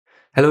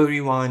Hello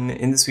everyone,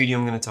 in this video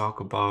I'm going to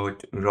talk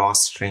about raw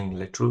string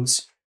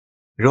literals.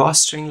 Raw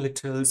string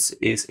literals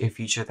is a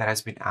feature that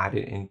has been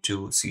added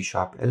into C#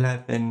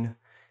 11.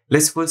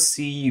 Let's first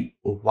see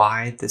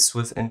why this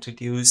was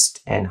introduced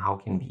and how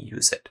can we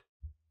use it.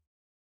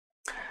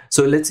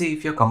 So let's say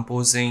if you're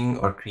composing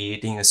or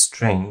creating a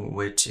string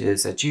which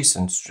is a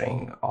JSON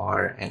string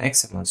or an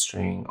XML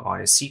string or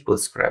a SQL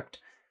script,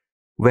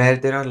 where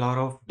there are a lot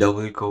of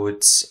double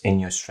quotes in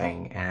your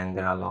string and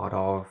there are a lot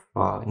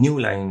of new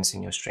lines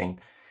in your string,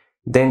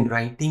 then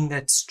writing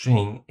that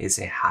string is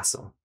a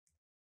hassle.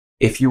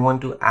 If you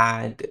want to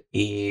add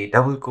a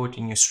double quote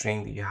in your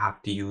string, you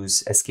have to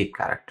use escape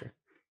character.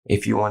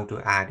 If you want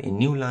to add a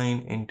new line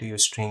into your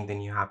string, then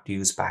you have to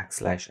use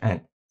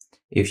 \n.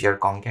 If you're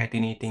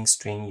concatenating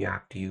string, you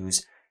have to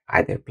use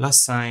either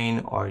plus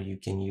sign or you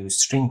can use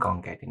string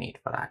concatenate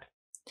for that.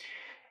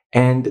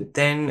 And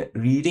then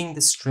reading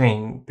the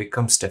string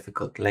becomes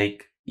difficult.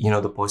 Like,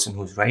 the person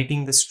who's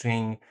writing the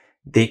string,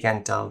 they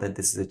can tell that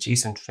this is a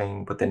JSON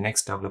string, but the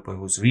next developer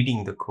who's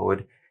reading the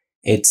code,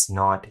 it's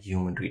not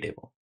human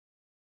readable.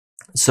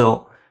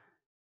 So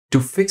to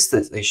fix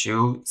this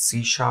issue,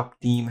 C#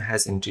 team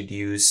has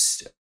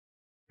introduced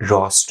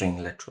raw string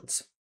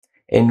literals,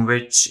 in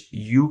which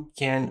you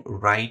can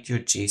write your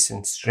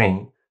JSON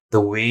string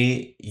the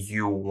way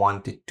you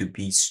want it to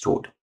be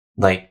stored.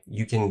 Like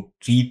you can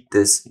read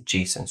this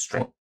JSON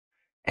string.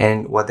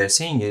 And what they're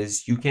saying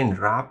is you can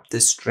wrap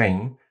this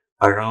string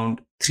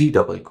around 3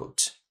 double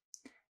quotes.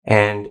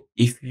 And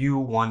if you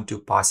want to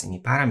pass any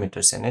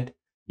parameters in it,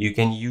 you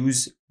can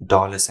use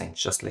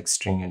 $signs, just like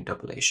string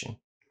interpolation.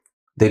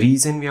 The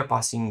reason we are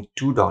passing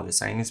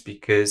 $2 is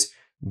because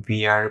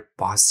we are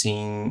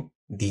passing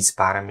these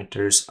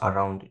parameters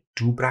around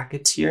 2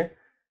 brackets here.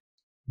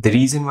 The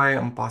reason why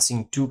I'm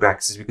passing 2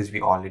 brackets is because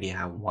we already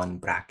have 1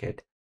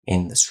 bracket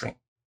in the string.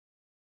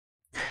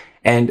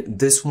 And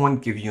this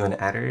won't give you an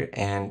error,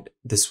 and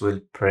this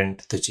will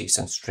print the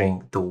JSON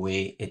string the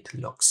way it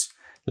looks.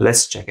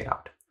 Let's check it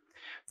out.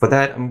 For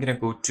that, I'm going to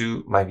go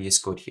to my VS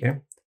Code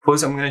here.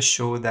 First, I'm going to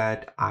show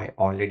that I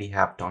already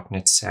have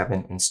 .NET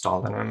 7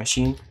 installed on my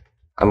machine.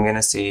 I'm going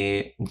to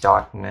say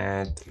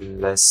 .NET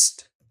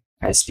list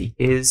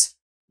SDKs.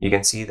 You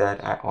can see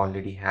that I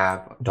already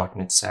have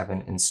 .NET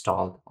 7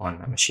 installed on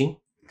my machine.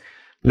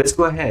 Let's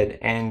go ahead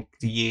and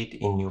create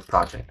a new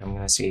project. I'm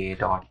going to say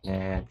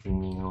 .NET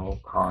new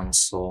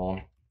console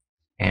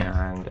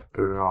and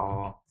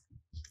raw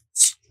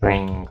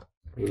string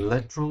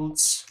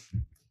literals.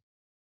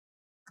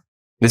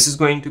 This is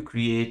going to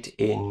create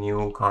a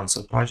new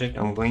console project.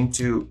 I'm going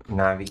to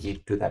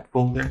navigate to that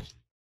folder.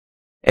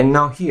 And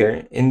now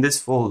here in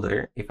this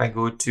folder, if I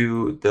go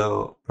to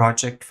the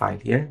project file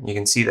here, you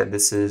can see that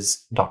this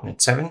is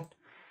 .NET 7.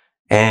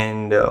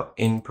 And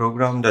in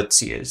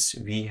program.cs,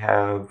 we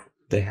have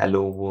the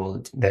hello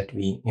world that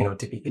we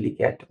typically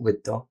get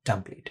with the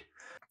template.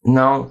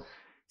 Now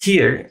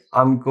here,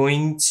 I'm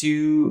going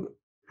to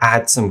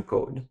add some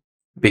code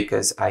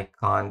because I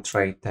can't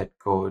write that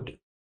code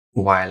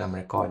while I'm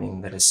recording.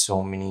 There is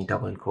so many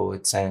double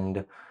quotes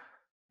and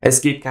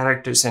escape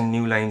characters and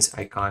new lines.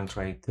 I can't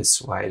write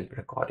this while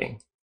recording.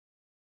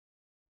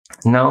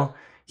 Now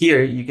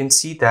here you can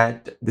see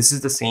that this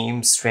is the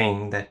same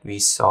string that we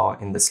saw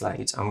in the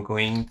slides. I'm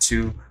going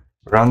to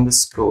run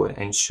this code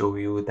and show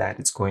you that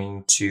it's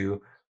going to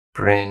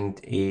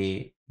print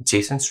a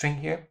JSON string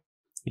here.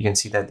 You can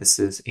see that this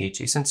is a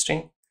JSON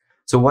string.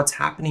 So what's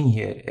happening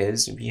here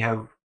is we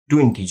have 2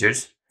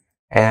 integers,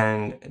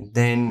 and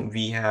then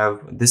we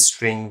have this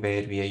string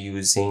where we are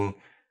using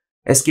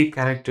escape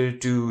character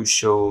to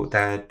show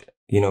that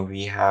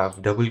we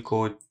have double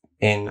quote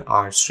in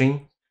our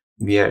string.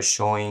 We are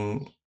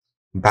showing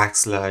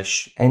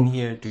 \n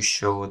here to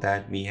show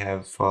that we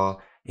have a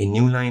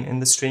new line in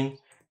the string,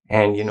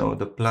 and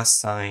the plus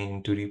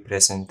sign to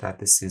represent that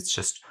this is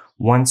just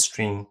one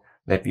string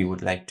that we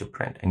would like to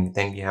print. And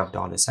then we have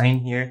 $sign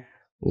here,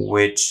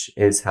 which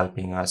is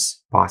helping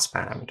us pass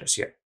parameters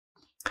here.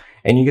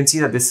 And you can see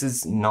that this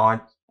is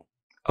not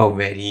a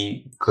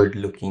very good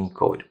looking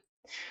code.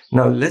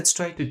 Now let's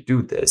try to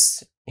do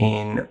this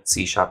in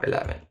C#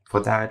 11. For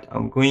that,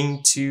 I'm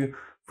going to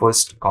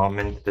first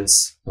comment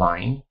this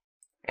line,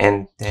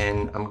 and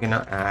then I'm going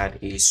to add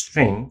a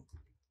string,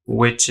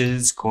 which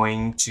is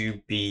going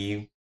to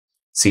be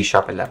C#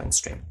 11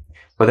 string.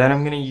 For that,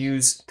 I'm going to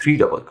use 3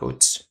 double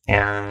quotes,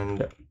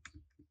 and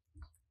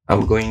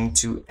I'm going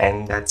to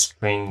end that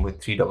string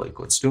with 3 double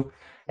quotes too.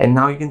 And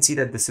now you can see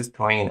that this is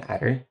throwing an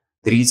error.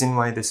 The reason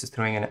why this is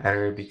throwing an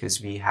error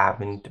because we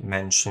haven't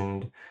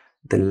mentioned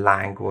the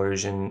lang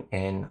version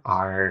in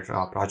our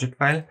project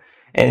file.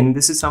 And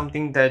this is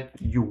something that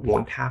you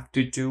won't have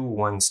to do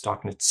once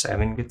 .NET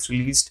 7 gets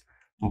released,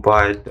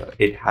 but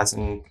it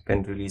hasn't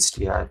been released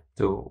yet.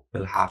 So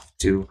we'll have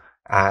to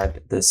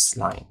add this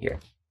line here.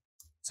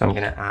 So I'm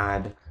going to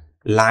add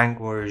lang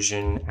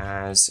version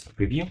as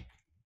preview.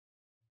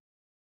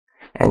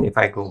 And if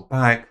I go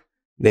back,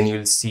 then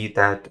you'll see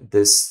that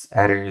this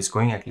error is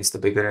going, at least the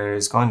bigger error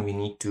is gone. We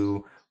need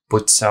to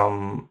put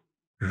some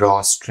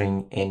raw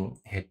string in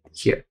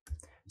here.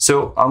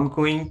 So I'm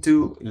going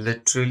to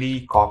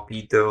literally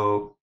copy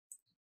the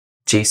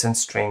JSON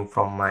string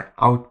from my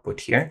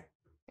output here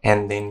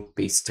and then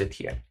paste it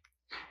here.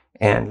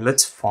 And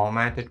let's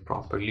format it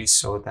properly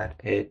so that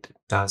it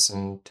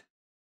doesn't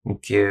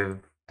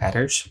give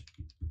errors.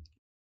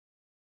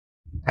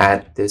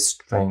 Add this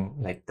string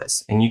like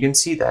this. And you can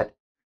see that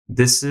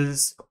this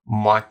is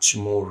much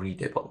more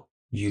readable.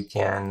 You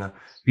can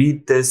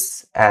read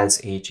this as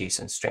a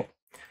JSON string.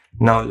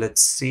 Now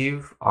let's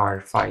save our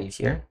file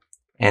here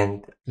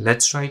and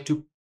let's try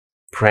to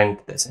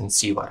print this and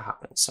see what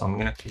happens. So I'm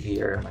going to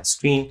clear my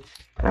screen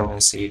and I'm going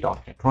to say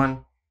 .NET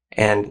 1,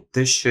 and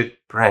this should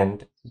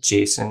print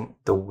JSON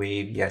the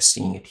way we are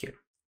seeing it here.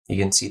 You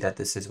can see that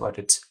this is what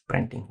it's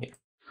printing here.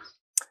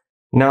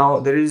 Now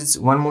there is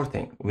one more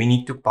thing. We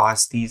need to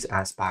pass these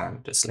as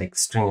parameters like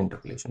string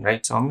interpolation,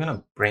 right? So I'm going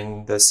to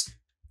bring this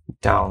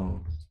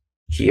down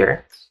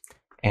here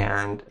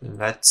and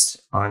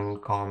let's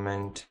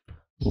uncomment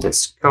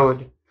this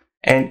code.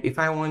 And if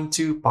I want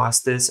to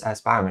pass this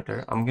as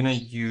parameter, I'm going to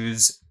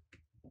use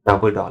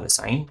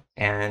 $,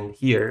 and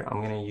here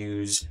I'm going to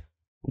use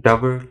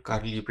double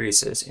curly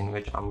braces in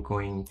which I'm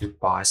going to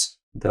pass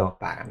the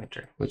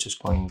parameter, which is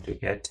going to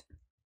get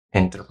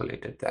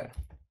interpolated there.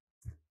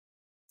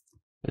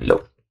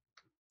 Look,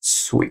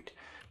 sweet.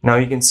 Now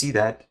you can see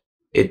that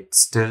it's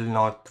still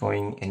not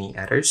throwing any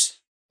errors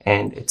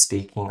and it's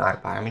taking our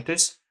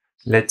parameters.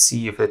 Let's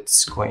see if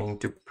it's going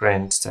to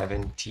print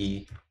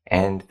 70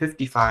 and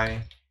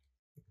 55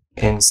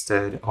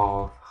 instead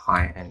of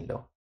high and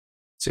low.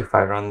 So if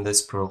I run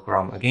this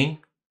program again,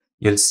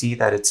 you'll see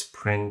that it's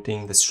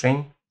printing the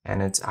string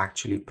and it's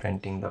actually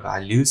printing the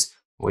values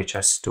which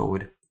are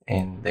stored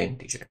in the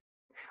integer.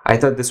 I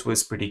thought this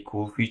was pretty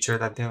cool feature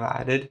that they've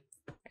added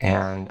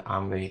and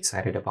I'm very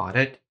excited about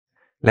it.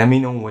 Let me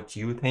know what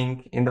you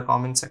think in the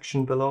comment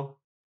section below.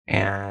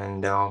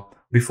 And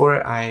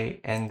before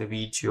I end the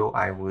video,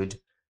 I would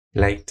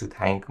like to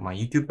thank my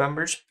YouTube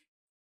members.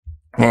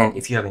 And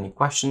if you have any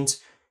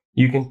questions,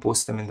 you can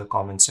post them in the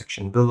comment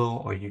section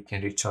below, or you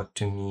can reach out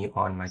to me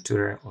on my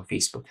Twitter or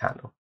Facebook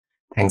handle.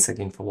 Thanks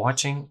again for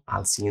watching.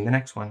 I'll see you in the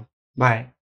next one. Bye.